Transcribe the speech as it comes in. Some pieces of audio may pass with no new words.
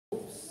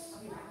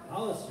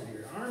Hollister,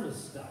 your arm is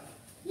stuck.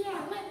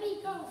 Yeah, let me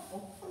go.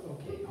 Oh,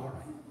 okay, all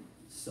right.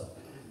 So,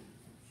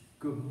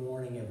 good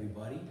morning,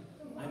 everybody.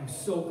 I'm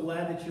so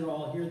glad that you're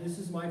all here. This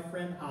is my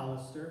friend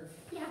Hollister.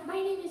 Yeah, my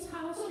name is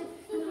Hollister,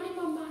 and I'm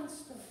a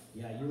monster.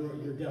 Yeah,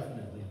 you're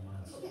definitely a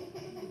monster.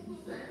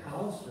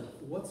 Hollister,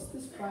 what's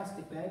this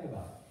plastic bag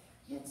about?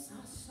 It's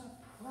a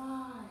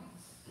surprise.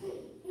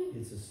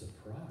 It's a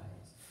surprise.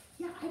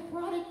 Yeah, I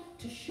brought it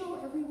to show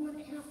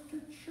everyone after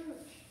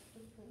church.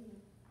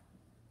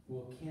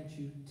 Well, can't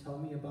you tell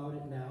me about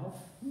it now?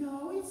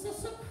 No, it's a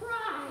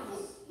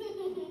surprise.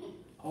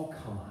 Oh,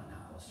 come on,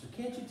 Hollister.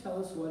 Can't you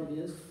tell us what it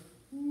is?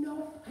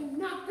 No, I'm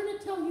not going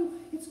to tell you.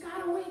 It's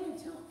got to wait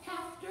until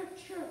after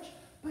church.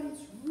 But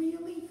it's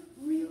really,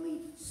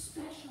 really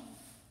special.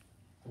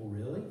 Oh,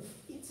 really?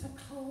 It's a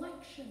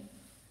collection.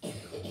 A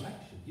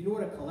collection? You know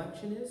what a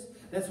collection is?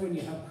 That's when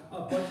you have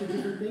a bunch of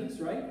different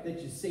things, right?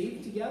 That you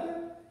save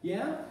together?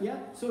 Yeah? Yeah?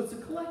 So it's a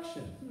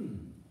collection.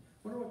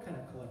 Wonder what kind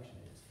of collection it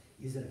is.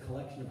 Is it a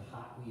collection of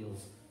Hot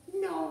Wheels?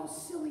 No,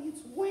 silly.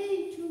 It's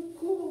way too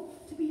cool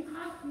to be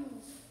Hot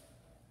Wheels.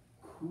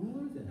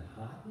 Cooler than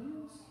Hot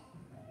Wheels?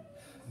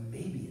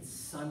 Maybe it's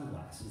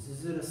sunglasses.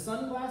 Is it a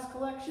sunglass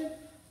collection?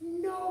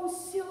 No,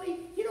 silly.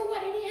 You know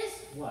what it is?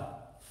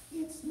 What?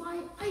 It's my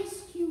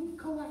ice cube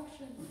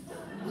collection.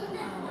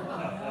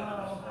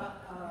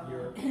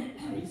 Your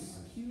ice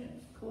cube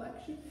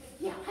collection?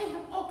 Yeah, I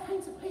have all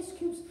kinds of ice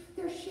cubes.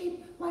 They're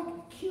shaped like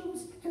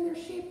cubes, and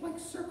they're shaped like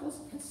circles,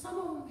 and some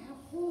of them have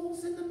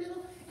holes in the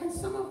middle, and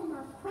some of them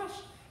are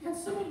crushed, and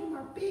some of them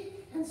are big,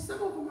 and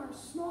some of them are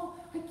small.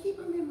 I keep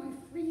them in my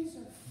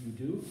freezer. You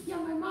do? Yeah,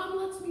 my mom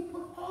lets me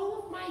put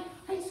all of my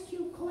ice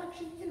cube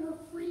collection in her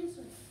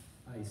freezer.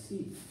 I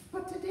see.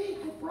 But today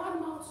I brought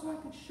them out so I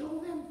could show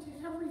them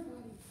to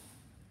everybody.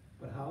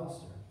 But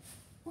Hollister,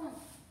 What?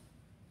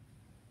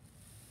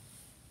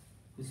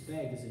 this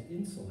bag isn't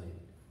insulated.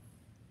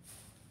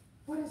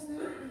 What does that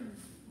mean?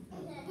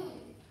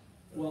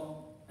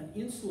 Well, an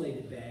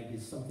insulated bag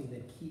is something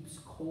that keeps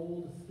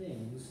cold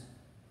things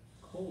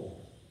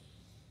cold.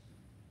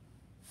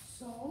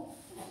 So?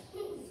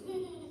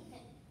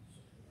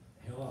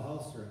 Hello,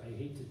 Hollister, I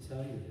hate to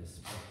tell you this,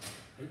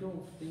 but I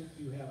don't think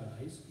you have an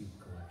ice cube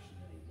collection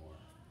anymore.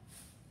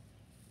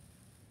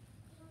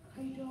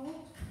 I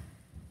don't?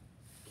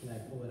 Can I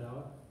pull it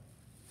out?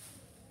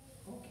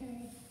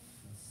 Okay.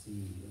 Let's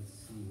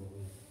see what we...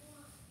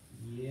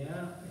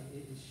 Yeah,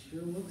 it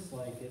sure looks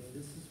like it.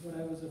 This is what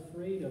I was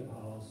afraid of,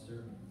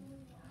 Hollister.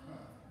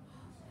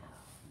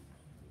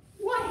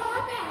 What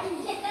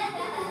happened?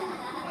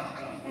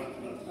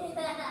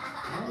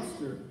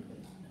 Hollister,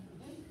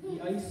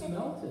 the ice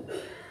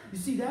melted. You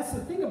see, that's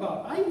the thing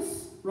about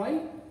ice,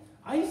 right?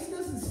 Ice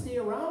doesn't stay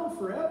around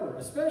forever,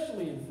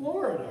 especially in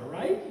Florida,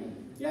 right?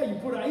 Yeah, you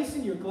put ice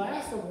in your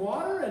glass of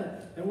water,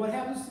 and what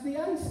happens to the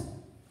ice?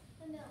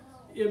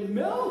 It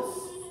melts.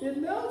 It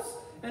melts.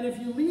 And if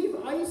you leave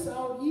ice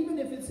out, even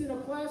if it's in a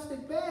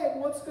plastic bag,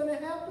 what's going to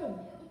happen?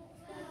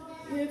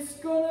 It's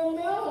going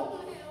to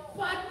melt.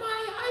 But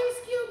my ice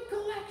cube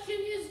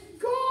collection is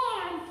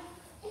gone.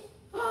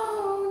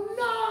 Oh,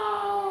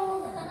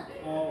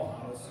 no. Oh,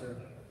 Hollister.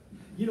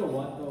 You know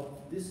what,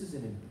 though? This is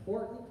an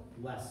important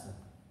lesson.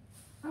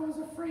 I was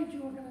afraid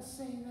you were going to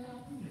say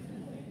that.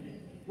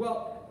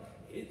 Well,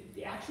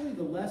 actually,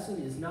 the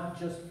lesson is not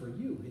just for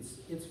you.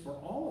 It's for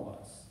all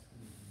of us.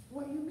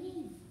 What do you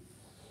mean?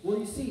 Well,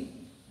 you see,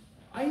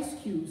 ice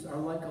cubes are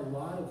like a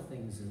lot of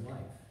things in life.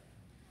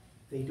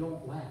 They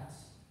don't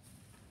last.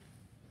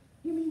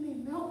 You mean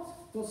they melt?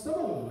 Well, some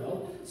of them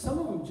melt. Some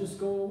of them just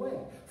go away.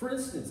 For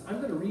instance, I'm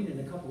going to read in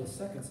a couple of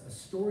seconds a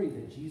story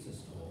that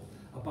Jesus told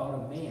about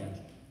a man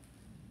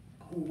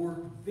who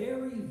worked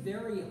very,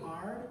 very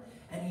hard,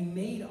 and he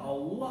made a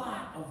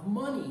lot of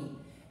money,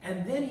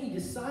 and then he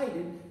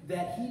decided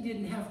that he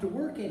didn't have to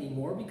work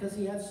anymore because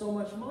he had so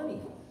much money.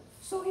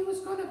 So he was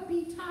going to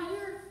be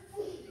tired?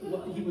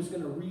 Well, he was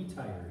going to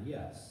retire,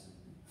 yes.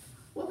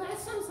 Well, that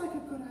sounds like a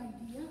good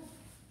idea.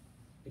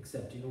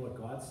 Except, you know what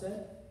God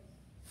said?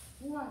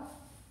 What?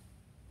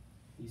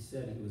 He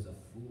said he was a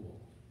fool.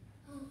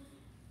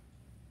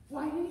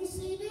 Why did he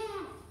say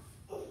that?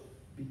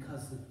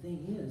 Because the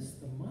thing is,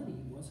 the money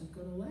wasn't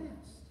going to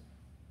last.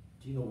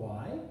 Do you know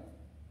why?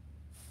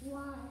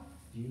 Why?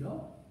 Do you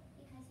know?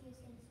 Because he was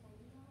going to spend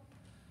it all?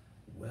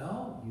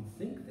 Well, you'd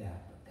think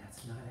that, but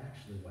that's not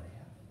actually what happened.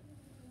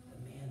 The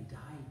man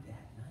died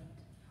that night.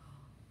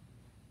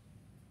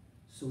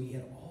 So he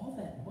had all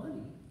that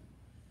money,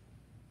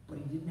 but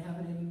he didn't have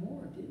it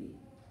anymore, did he?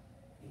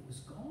 It was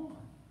gone.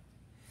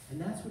 And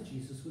that's what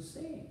Jesus was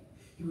saying.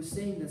 He was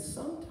saying that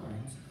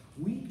sometimes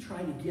we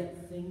try to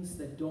get things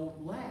that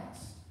don't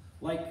last,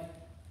 like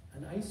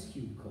an ice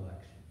cube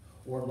collection,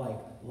 or like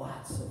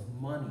lots of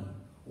money,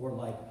 or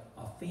like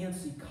a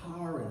fancy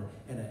car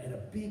and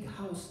a big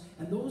house.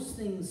 And those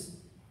things,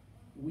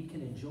 we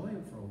can enjoy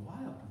them for a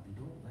while, but they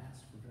don't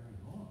last for very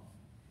long.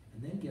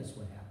 And then guess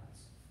what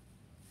happens?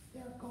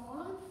 They're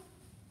gone?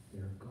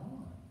 They're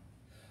gone.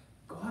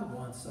 God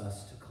wants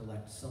us to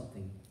collect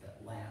something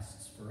that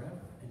lasts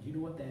forever. And do you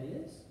know what that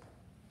is?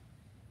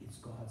 It's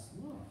God's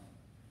love.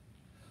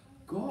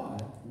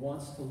 God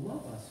wants to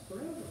love us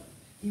forever.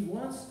 He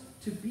wants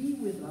to be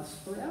with us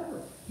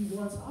forever. He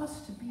wants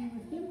us to be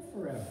with him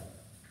forever.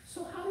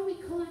 So how do we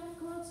collect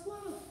God's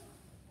love?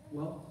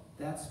 Well,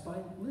 that's by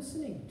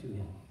listening to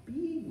him,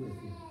 being with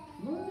him,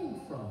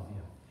 learning from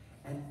him.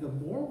 And the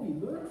more we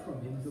learn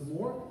from him, the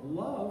more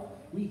love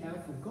we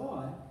have for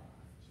God,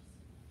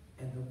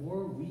 and the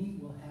more we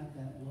will have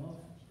that love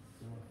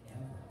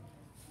forever.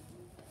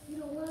 You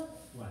know what?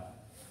 What?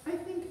 I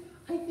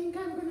think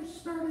I'm going to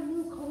start a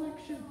new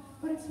collection,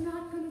 but it's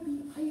not going to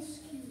be ice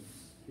cubes.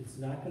 It's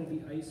not going to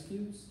be ice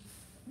cubes?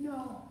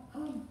 No,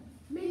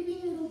 maybe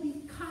it'll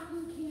be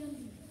cotton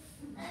candy.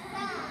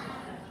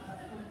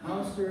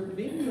 Hollister,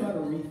 maybe you ought to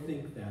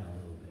rethink that a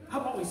little bit.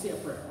 How about we say a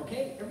prayer,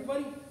 okay?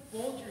 Everybody,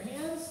 fold your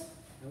hands,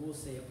 and we'll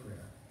say a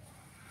prayer.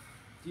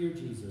 Dear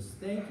Jesus,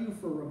 thank you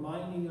for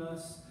reminding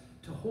us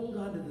to hold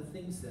on to the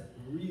things that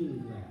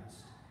really last,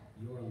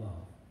 your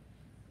love.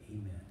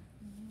 Amen.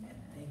 And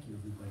thank you,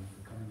 everybody,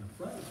 for coming up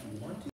front if you want to.